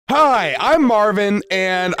Hi, I'm Marvin,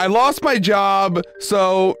 and I lost my job,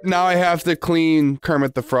 so now I have to clean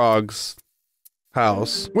Kermit the Frog's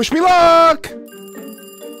house. Wish me luck!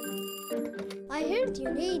 I heard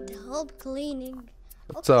you need help cleaning.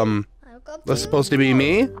 It's, that's supposed to be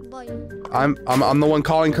me? I'm the one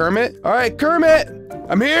calling Kermit? Alright, Kermit!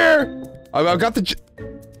 I'm here! I've got the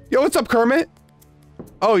Yo, what's up, Kermit?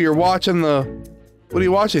 Oh, you're watching the... What are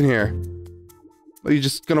you watching here? Are you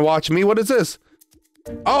just gonna watch me? What is this?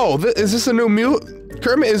 Oh, is this a new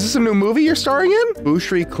Kermit, is this a new movie you're starring in?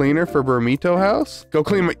 Boucherie cleaner for Burmito house? Go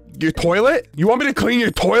clean your toilet? You want me to clean your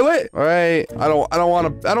toilet? Alright, I don't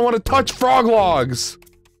wanna touch frog logs.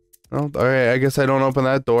 Oh, alright, I guess I don't open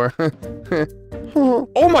that door.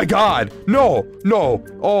 Oh my god! No! No!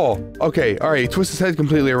 Oh, okay, alright, twist his head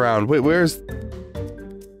completely around. Wait, where's...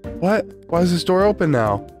 What? Why is this door open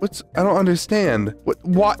now? I don't understand.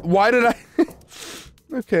 Why did I...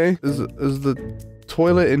 Okay, is the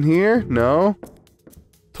toilet in here? No.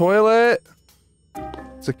 Toilet?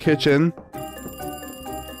 It's a kitchen.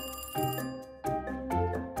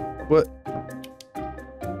 What?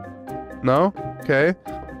 No? Okay.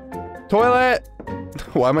 Toilet!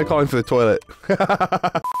 Why am I calling for the toilet?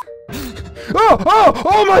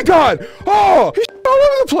 Oh my god! Oh! He's all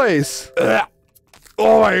over the place!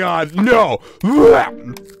 Oh my god, no!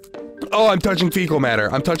 Oh, I'm touching fecal matter.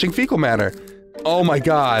 I'm touching fecal matter. Oh my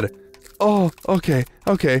god. Oh, okay,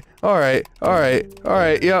 alright,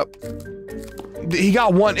 yep. He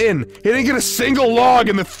got one in. He didn't get a single log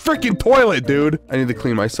in the freaking toilet, dude. I need to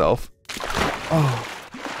clean myself. Oh.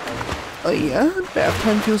 Oh yeah, bath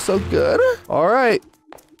time feels so good. Alright.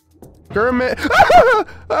 Kermit.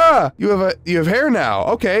 You have hair now.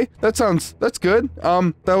 Okay, that's good.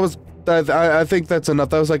 I think that's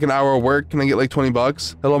enough. That was like an hour of work. Can I get like 20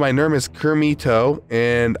 bucks? Hello, my name is Kermito,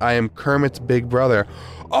 and I am Kermit's big brother.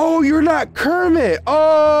 Oh, you're not Kermit.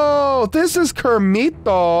 Oh, this is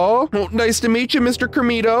Kermito. Well, nice to meet you, Mr.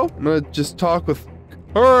 Kermito. I'm gonna just talk with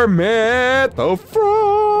Kermit the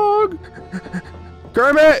Frog.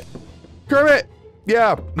 Kermit!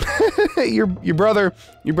 Yeah. your brother,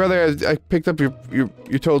 I picked up your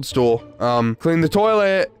toadstool. Clean the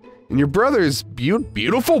toilet. And your brother's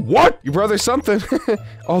beautiful? What? Your brother's something.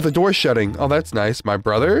 Oh, the door's shutting. Oh, that's nice. My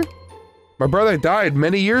brother died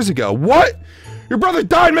many years ago. What? Your brother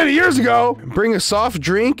died many years ago? Bring a soft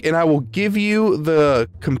drink and I will give you the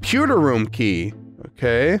computer room key.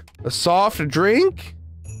 Okay. A soft drink?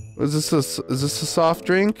 Is this a soft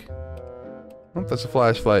drink? Oh, that's a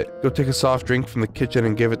flashlight. Go take a soft drink from the kitchen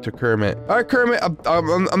and give it to Kermit. All right, Kermit, I'm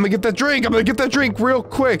gonna get that drink. I'm gonna get that drink real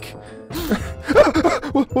quick.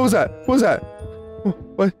 What was that? What was that?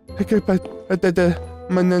 What?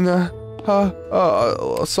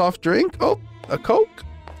 A soft drink? Oh, a Coke?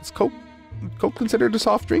 Is Coke considered a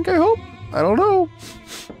soft drink, I hope? I don't know.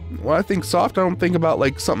 When I think soft, I don't think about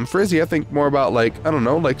like something frizzy. I think more about like, I don't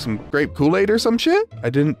know, like some grape Kool-Aid or some shit. I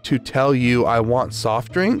didn't to tell you I want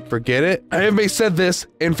soft drink. Forget it. Everybody said this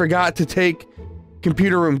and forgot to take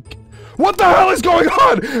computer room. What the hell is going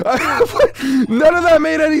on? None of that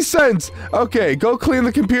made any sense. Okay, go clean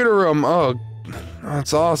the computer room. Oh,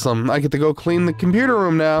 that's awesome. I get to go clean the computer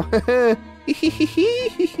room now.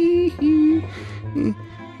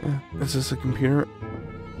 Is this a computer?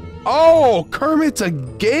 Oh, Kermit's a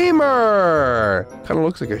gamer! Kinda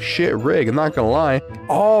looks like a shit rig, I'm not gonna lie.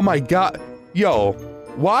 Oh my god. Yo,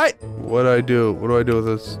 what? What do I do? What do I do with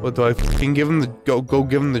this? What do I fucking give him the, go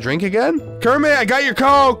give him the drink again? Kermit, I got your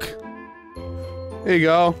Coke! Here you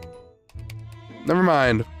go. Never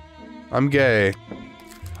mind. I'm gay.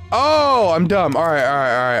 Oh, I'm dumb.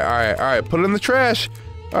 Alright. Put it in the trash.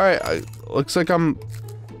 Alright, looks like I'm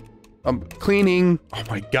cleaning. Oh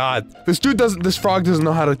my god. This frog doesn't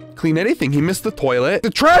know how to clean anything. He missed the toilet.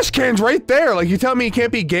 The trash can's right there. Like, you tell me he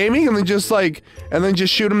can't be gaming and then just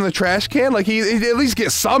shoot him in the trash can? Like, he at least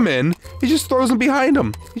get some in. He just throws them behind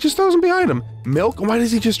him. Milk? Why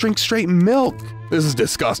does he just drink straight milk? This is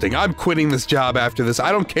disgusting. I'm quitting this job after this.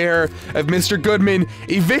 I don't care if Mr. Goodman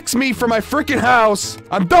evicts me from my freaking house.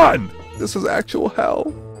 I'm done. This is actual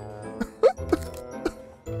hell.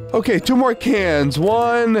 Okay, 2 more cans.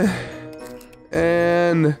 1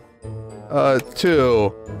 and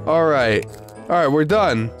 2. Alright, we're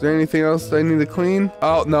done. Is there anything else I need to clean?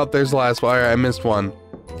 Oh, no, there's the last one. Alright, I missed one.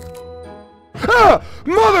 Ah!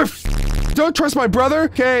 Don't trust my brother?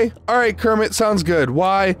 Okay, alright, Kermit, sounds good.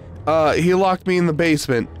 Why? He locked me in the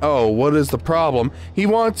basement. Oh, what is the problem? He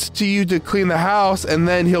wants you to clean the house and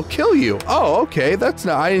then he'll kill you. Oh, okay, that's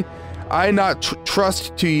not... I not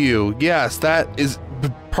trust to you. Yes, that is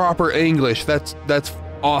proper English. That's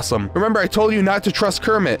awesome. Remember, I told you not to trust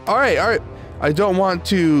Kermit. All right. I don't want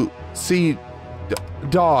to see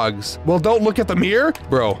Dogs. Well, don't look at the mirror.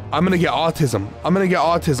 Bro, I'm gonna get autism. I'm gonna get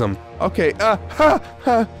autism. Okay,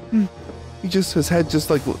 his head just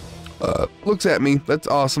like, looks at me. That's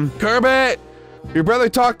awesome. Kermit! Your brother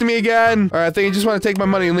talked to me again. All right, I think you just want to take my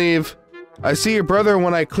money and leave. I see your brother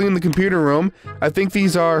when I clean the computer room. I think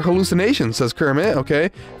these are hallucinations, says Kermit. Okay,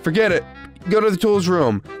 forget it. Go to the tools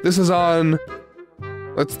room. This is on...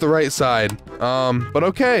 That's the right side. But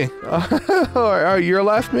okay. Your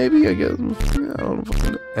left, maybe? I guess. I don't know.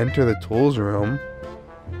 Enter the tools room.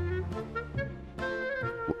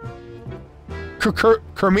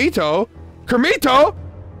 Kermito? Kermito?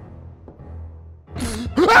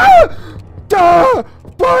 Ah! Duh!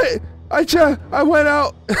 But I went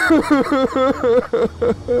out.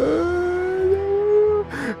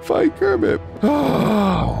 Fight Kermit.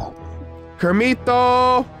 Oh.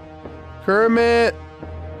 Kermito. Kermit.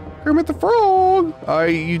 Kermit the Frog. Are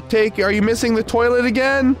you missing the toilet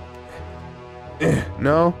again?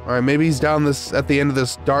 No? All right, maybe he's down at the end of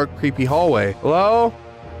this dark, creepy hallway. Hello?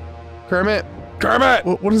 Kermit? Kermit!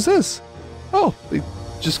 What is this? Oh, they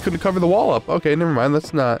just couldn't cover the wall up. Okay, never mind,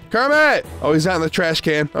 that's not. Kermit! Oh, he's not in the trash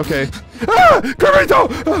can. Okay. Ah!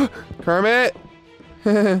 Kermito! Kermit?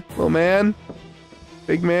 Little man?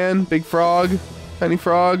 Big frog? Tiny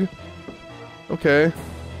frog? Okay.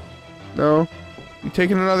 No. You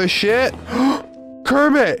taking another shit?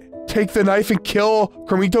 Kermit! Take the knife and kill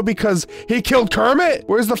Kermito because he killed Kermit?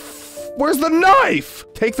 Where's the knife?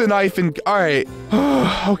 Take the knife and... Alright.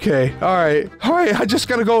 Okay. Alright. I just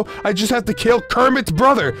gotta go. I just have to kill Kermit's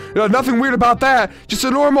brother. Nothing weird about that. Just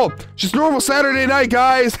normal Saturday night,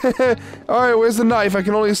 guys. Alright, where's the knife? I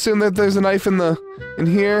can only assume that there's a knife in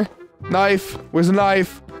here. Knife. Where's the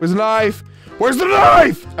knife? Where's the knife? Where's the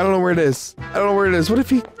knife? I don't know where it is. What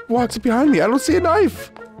if he walks up behind me? I don't see a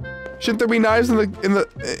knife. Shouldn't there be knives in the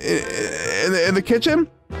kitchen?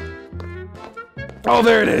 Oh,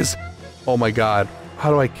 there it is. Oh my god.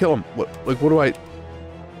 How do I kill him? What do I...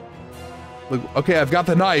 okay, I've got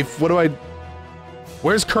the knife.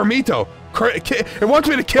 Where's Kermito? It wants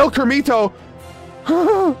me to kill Kermito.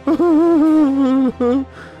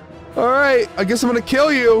 Alright, I guess I'm gonna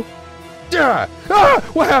kill you. Yeah. Ah!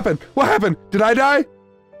 What happened? Did I die?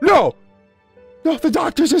 No! No, the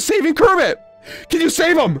doctors are saving Kermit! Can you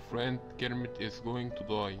save him? Friend, Kermit is going to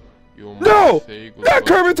die. You must no! say goodbye. Not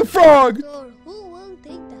Kermit the Frog! Or who will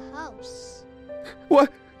take the house?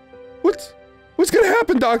 What? What's gonna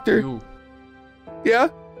happen, Doctor? You. Yeah?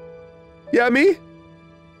 Yeah, me?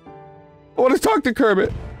 I want to talk to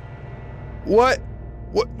Kermit. What?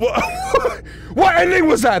 What ending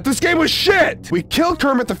was that? This game was shit! We killed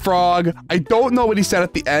Kermit the Frog. I don't know what he said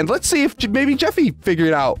at the end. Let's see if maybe Jeffy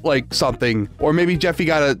figured out, like, something. Or maybe Jeffy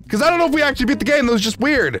got because I don't know if we actually beat the game. That was just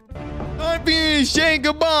weird. I'm being say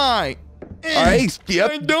goodbye. Alright,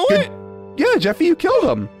 yep. I do it? Yeah, Jeffy, you killed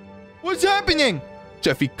him. What's happening?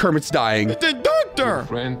 Jeffy, Kermit's dying. It's the doctor.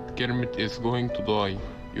 Friend, Kermit is going to die.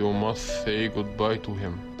 You must say goodbye to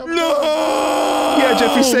him. No! Yeah,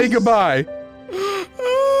 Jeffy, say goodbye.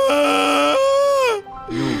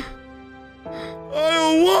 You. I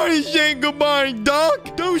don't want to say goodbye,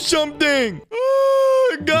 Doc. Do something.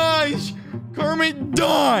 Guys, Kermit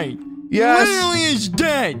died. Yes. Literally is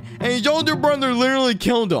dead, and his older brother literally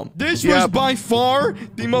killed him. This was by far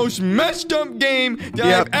the most messed up game that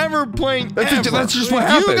I've ever played ever. That's just what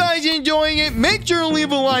happened. If you guys enjoying it, make sure to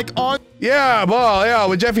leave a like on. Yeah, well, yeah,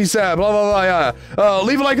 what Jeffy said, blah, blah, blah, yeah.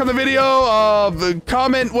 Leave a like on the video,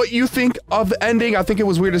 comment what you think of the ending. I think it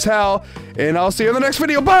was weird as hell, and I'll see you in the next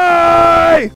video. Bye!